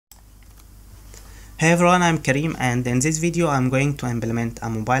Hey everyone, I'm Karim, and in this video I'm going to implement a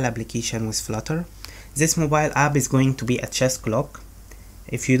mobile application with Flutter. This mobile app is going to be a chess clock.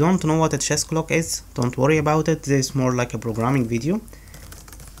 If you don't know what a chess clock is, don't worry about it. This is more like a programming video.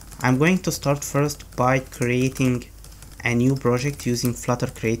 I'm going to start first by creating a new project using Flutter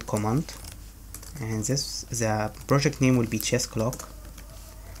create command, and the project name will be chess clock.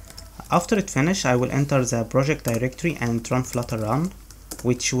 After it finishes, I will enter the project directory and run Flutter run,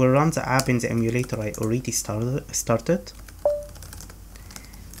 which will run the app in the emulator I already started.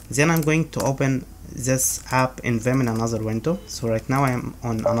 Then I'm going to open this app in Vim in another window. So right now I am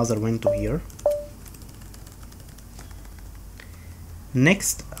on another window here.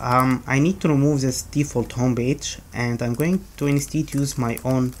 Next, I need to remove this default home page, and I'm going to instead use my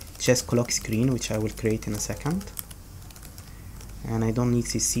own chess clock screen, which I will create in a second. And I don't need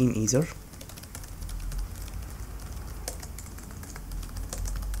this theme either.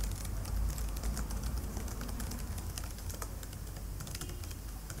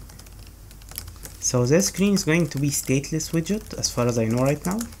 So this screen is going to be stateless widget as far as I know right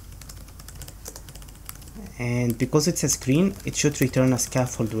now. And because it's a screen, it should return a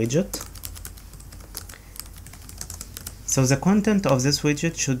scaffold widget. So the content of this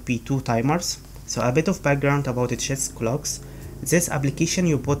widget should be 2 timers. So a bit of background about the chess clocks. This application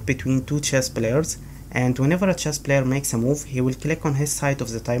you put between 2 chess players, and whenever a chess player makes a move, he will click on his side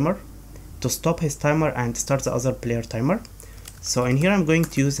of the timer to stop his timer and start the other player timer. So in here I'm going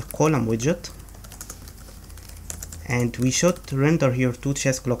to use a column widget. And we should render here 2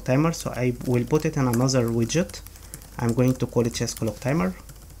 chess clock timers, so I will put it in another widget. I'm going to call it chess clock timer.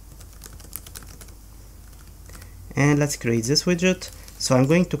 And let's create this widget. So I'm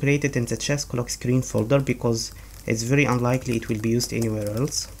going to create it in the chess clock screen folder because it's very unlikely it will be used anywhere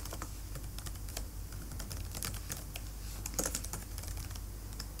else.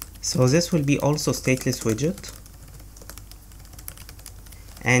 So this will be also stateless widget.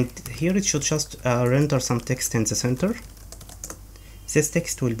 And here it should just render some text in the center. This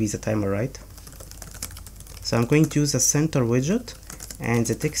text will be the timer, right? So I'm going to use the center widget and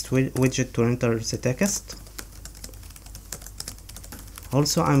the text widget to render the text.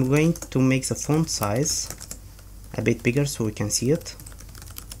 Also, I'm going to make the font size a bit bigger so we can see it.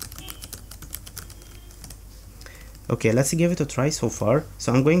 Okay, let's give it a try so far.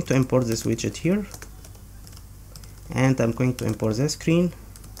 So I'm going to import this widget here. And I'm going to import the screen.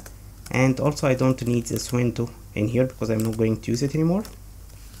 And also I don't need this window in here because I'm not going to use it anymore.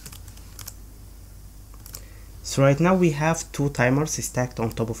 So right now we have 2 timers stacked on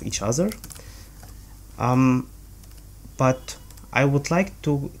top of each other. But I would like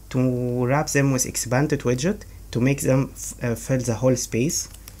to wrap them with expanded widget to make them fill the whole space.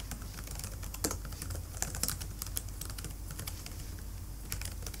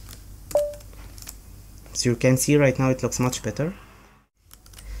 So you can see right now it looks much better.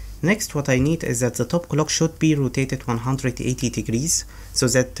 Next, what I need is that the top clock should be rotated 180 degrees so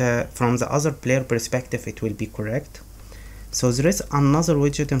that from the other player perspective it will be correct. So there is another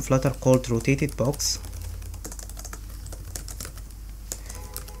widget in Flutter called rotated box,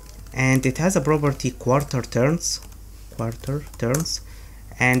 and it has a property quarter turns,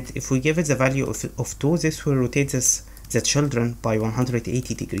 and if we give it the value of 2, this will rotate the children by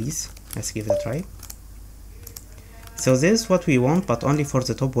 180 degrees. Let's give it a try. So this is what we want, but only for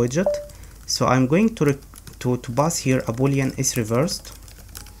the top widget. So I'm going to pass here a Boolean is reversed,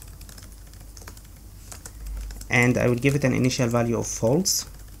 and I will give it an initial value of false.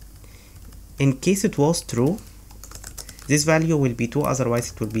 In case it was true, this value will be 2,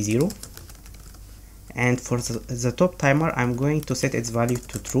 otherwise it will be 0. And for the top timer, I'm going to set its value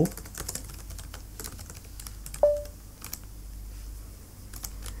to true.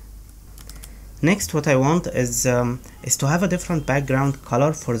 Next, what I want is to have a different background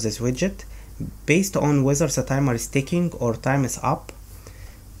color for this widget based on whether the timer is ticking or time is up.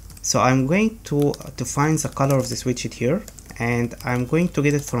 So I'm going to find the color of this widget here, and I'm going to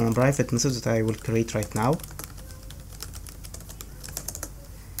get it from a private method that I will create right now.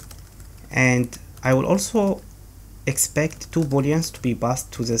 And I will also expect 2 booleans to be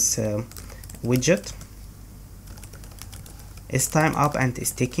passed to this widget. Is time up and is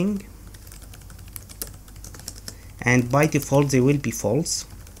ticking. And by default they will be false.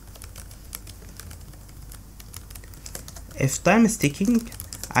 If time is ticking,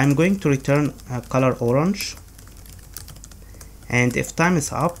 I'm going to return color orange, and if time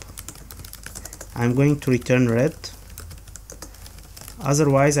is up, I'm going to return red.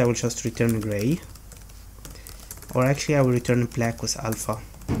 Otherwise I will just return gray, or actually I will return black with alpha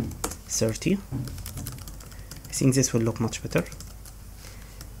 30. I think this will look much better.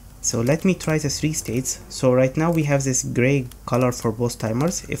 So let me try the 3 states. So right now we have this gray color for both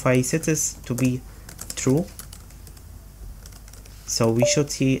timers. If I set this to be true, so we should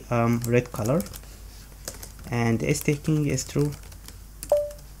see red color, and is taking is true.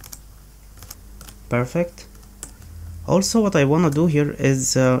 Perfect. Also, what I want to do here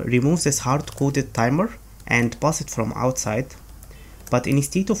is remove this hard-coded timer and pass it from outside. But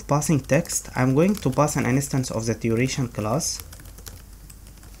instead of passing text, I'm going to pass an instance of the duration class.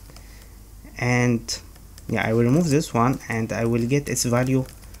 And yeah, I will remove this one and I will get its value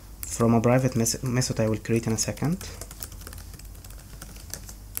from a private method I will create in a second.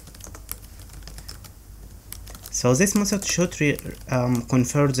 So this method should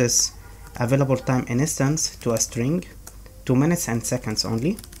convert this available time instance to a string, to minutes and seconds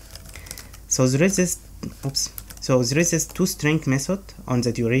only. So there is this toString method on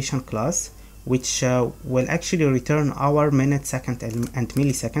the duration class, which will actually return our minute, second, and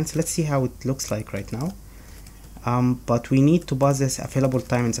milliseconds. Let's see how it looks like right now. But we need to pass this available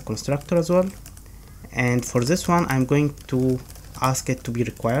time in the constructor as well. And for this one, I'm going to ask it to be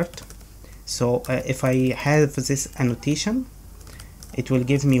required. So if I have this annotation, it will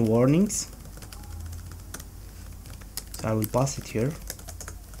give me warnings. So I will pass it here.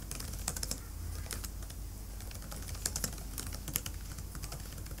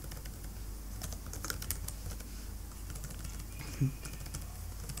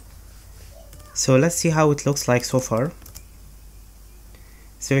 So let's see how it looks like so far.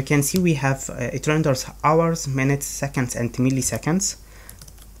 So you can see we have it renders hours, minutes, seconds, and milliseconds.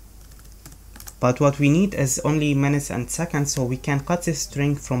 But what we need is only minutes and seconds, so we can cut this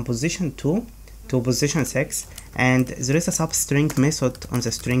string from position 2 to position 6, and there is a substring method on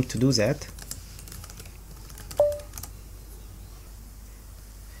the string to do that.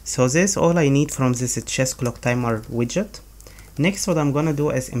 So this is all I need from this chess clock timer widget. Next, what I'm gonna do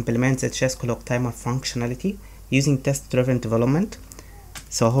is implement the chess clock timer functionality using test-driven development.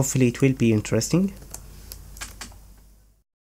 So hopefully it will be interesting.